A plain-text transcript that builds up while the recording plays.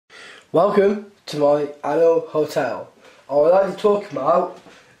Welcome to my annual hotel. I would like to talk about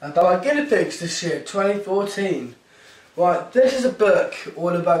my guinea pigs this year, 2014. Right, this is a book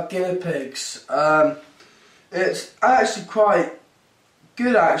all about guinea pigs. It's actually quite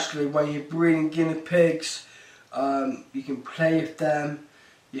good when you're breeding guinea pigs. You can play with them,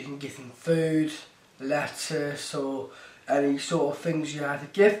 you can give them food, lettuce or any sort of things you have to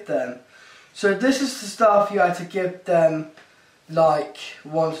give them. So this is the stuff you have to give them like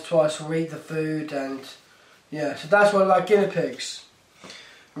once or twice a week, the food, and yeah, so that's what I like guinea pigs.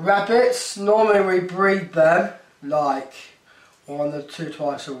 Rabbits, normally we breed them like one or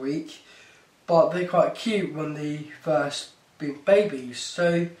twice a week, but they're quite cute when they first been babies,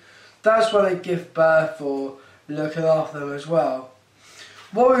 so that's when they give birth or looking after them as well.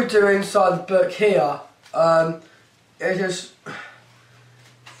 What we do inside the book here, it is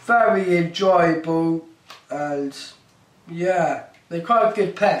very enjoyable, and yeah, they're quite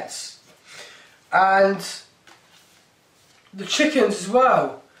good pets. And the chickens as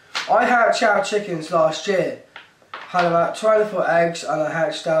well. I hatched out chickens last year. Had about 24 eggs and I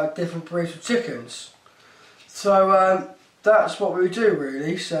hatched out different breeds of chickens. So that's what we do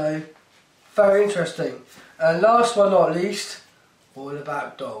really, so very interesting. And last but not least, all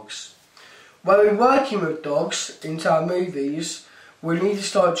about dogs. When we're working with dogs into our movies, we need to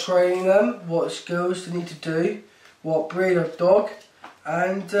start training them, what skills they need to do, what breed of dog,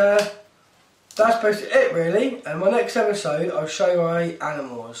 and that's basically it really. And my next episode I'll show you my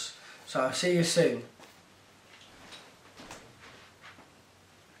animals, so I'll see you soon.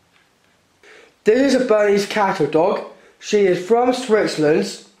 This is a Bernese cattle dog. She is from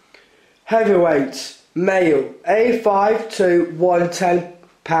Switzerland, heavyweight, male, 85 to 110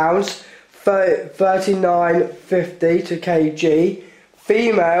 pounds, 39.50 to kg,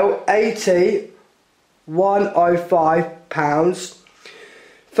 female, 80, 105 pounds,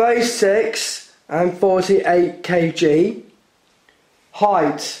 36 and 48 kg,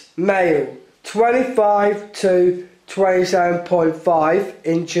 height, male, 25 to 27.5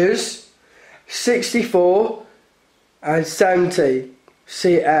 inches, 64 and 70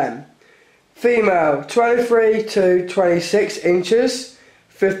 cm, female, 23 to 26 inches,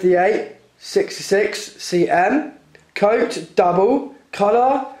 58, 66 cm, coat, double,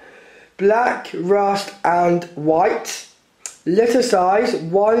 colour, black, rust and white, litter size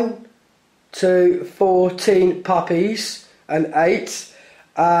 1 to 14 puppies and 8,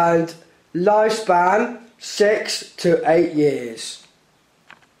 and lifespan 6 to 8 years.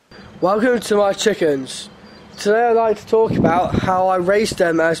 Welcome to my chickens. Today I'd like to talk about how I raise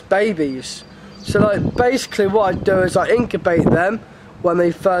them as babies. So like basically what I do is I incubate them when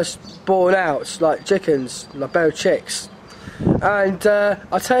they first born out, like chickens, like little chicks. And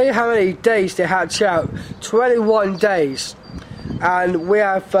I'll tell you how many days they hatch out, 21 days. And we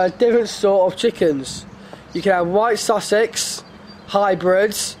have different sort of chickens. You can have white Sussex,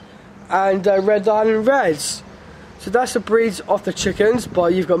 hybrids, and Red Island Reds. So that's the breeds of the chickens,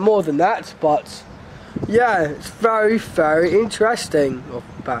 but you've got more than that. But yeah, it's very, very interesting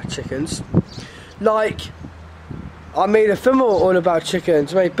about chickens. Like, I made a film all about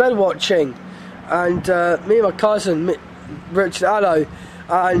chickens, I made bird watching, and me and my cousin, Richard Allo,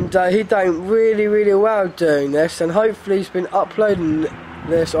 and he done really, really well doing this, and hopefully he's been uploading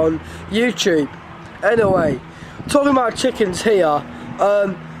this on YouTube. Anyway, talking about chickens here,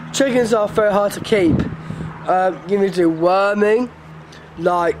 chickens are very hard to keep. You need to do worming,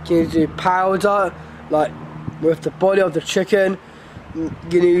 like you need to do powder, like with the body of the chicken.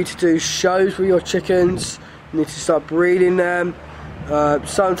 You need to do shows with your chickens. You need to start breeding them.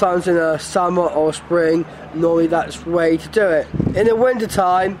 Sometimes in the summer or spring, normally that's the way to do it. In the winter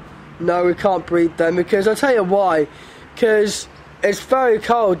time, no, we can't breed them, because I'll tell you why. Because it's very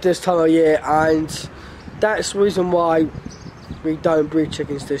cold this time of year, and that's the reason why we don't breed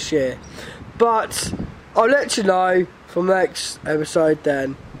chickens this year. But I'll let you know from next episode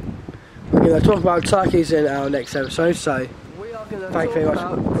then. We're going to talk about turkeys in our next episode, so we are going to thank you very much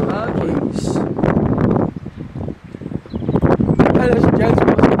for turkeys. Ladies and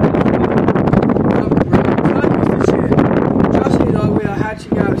gentlemen, turkeys this year. Just so you know, we are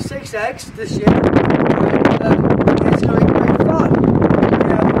hatching out 6 eggs this year, and it's going to be great fun. We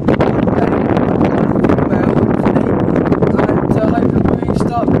have one male and hopefully we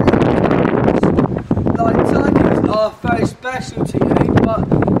start breeding. Like, turkeys are very special to you, but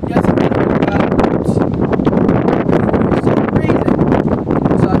you have to think about breeding.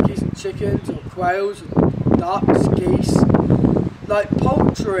 Turkeys and chickens, or quails, or ducks, geese, like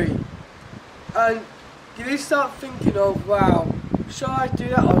poultry, and you need to start thinking of, wow, shall I do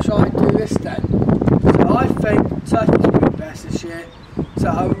that or shall I do this then? So I I think turkey's going to be best this year, so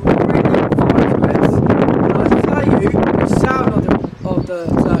I'm really looking forward to it. And I'll tell you the sound of the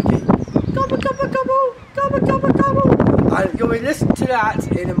turkey. Gobble, gobble, gobble, gobble, gobble, gobble. And you'll be listening to that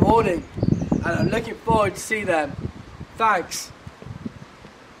in the morning, and I'm looking forward to see them. Thanks.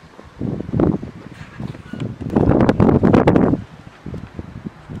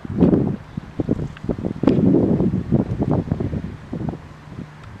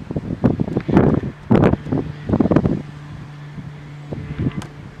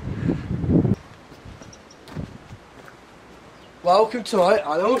 Welcome to my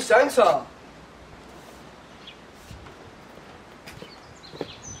animal centre.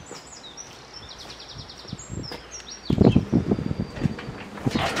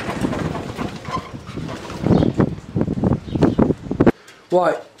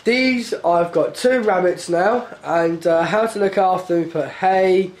 Right, these I've got 2 rabbits now, and how to look after them: we put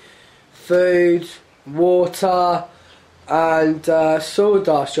hay, food, water, and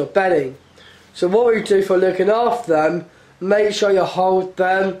sawdust, your bedding. So what we do for looking after them: make sure you hold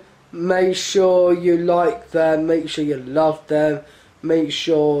them, make sure you like them, make sure you love them, make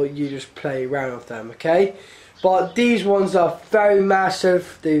sure you just play around with them, okay? But these ones are very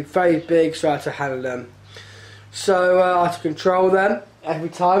massive, they're very big, so I have to handle them. So I have to control them every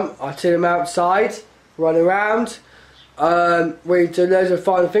time. I take them outside, run around. We do loads of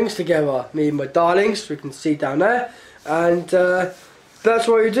fun things together, me and my darlings, we can see down there. And that's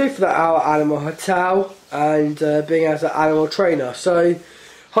what we do for our animal hotel, and being as an animal trainer. So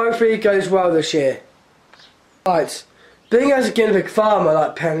hopefully it goes well this year. Right, being as a guinea pig farmer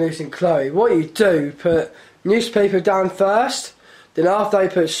like Penrose and Chloe, what you do, you put newspaper down first, then after you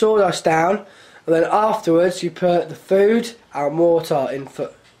put sawdust down, and then afterwards you put the food and water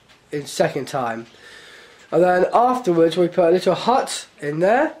in second time. And then afterwards we put a little hut in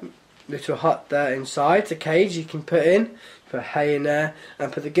there, little hut there inside the cage you can put in, put hay in there,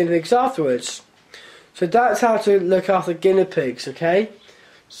 and put the guinea pigs afterwards. So that's how to look after guinea pigs, okay?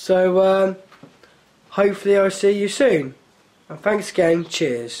 So hopefully I'll see you soon. And thanks again,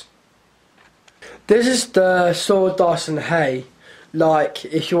 cheers. This is the sawdust and hay. Like,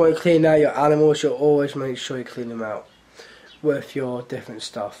 if you want to clean out your animals, you'll always make sure you clean them out with your different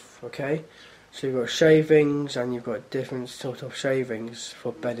stuff, okay? So you've got shavings, and you've got different sort of shavings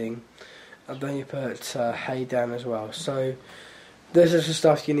for bedding, and then you put hay down as well. So this is the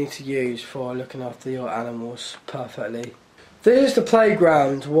stuff you need to use for looking after your animals perfectly. This is the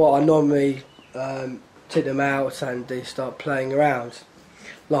playground, what I normally take them out and they start playing around.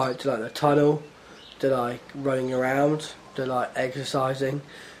 Like the tunnel, they like running around, they like exercising.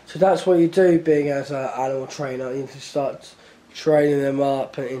 So that's what you do being as an animal trainer. You need to start training them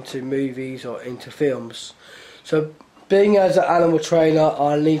up into movies or into films. So being as an animal trainer,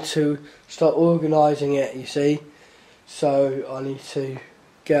 I need to start organising it, you see. So I need to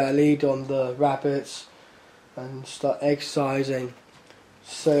get a lead on the rabbits and start exercising.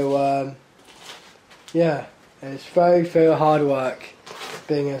 So yeah, it's very, very hard work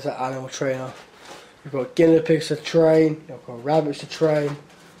being as an animal trainer. You've got guinea pigs to train, you've got rabbits to train,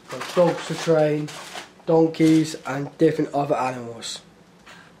 you've got dogs to train, donkeys and different other animals.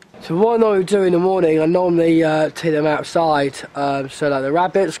 So what I normally do in the morning, I normally take them outside. So like the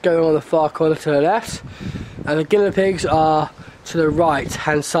rabbits go on the far corner to the left, and the guinea pigs are to the right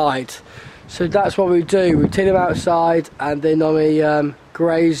hand side. So that's what we do, we take them outside and they normally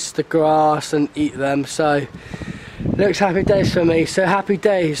graze the grass and eat them. So looks happy days for me, so happy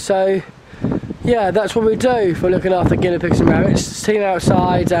days. So yeah, that's what we do for looking after guinea pigs and rabbits. Take them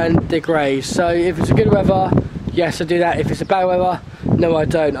outside and they graze. So if it's a good weather, yes I do that. If it's a bad weather, no I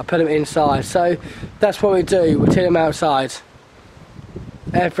don't, I put them inside. So that's what we do, we take them outside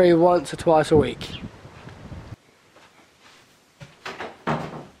every once or twice a week.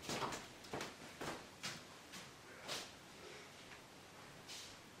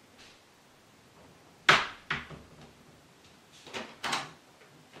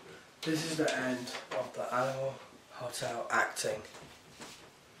 This is the end of the animal hotel acting.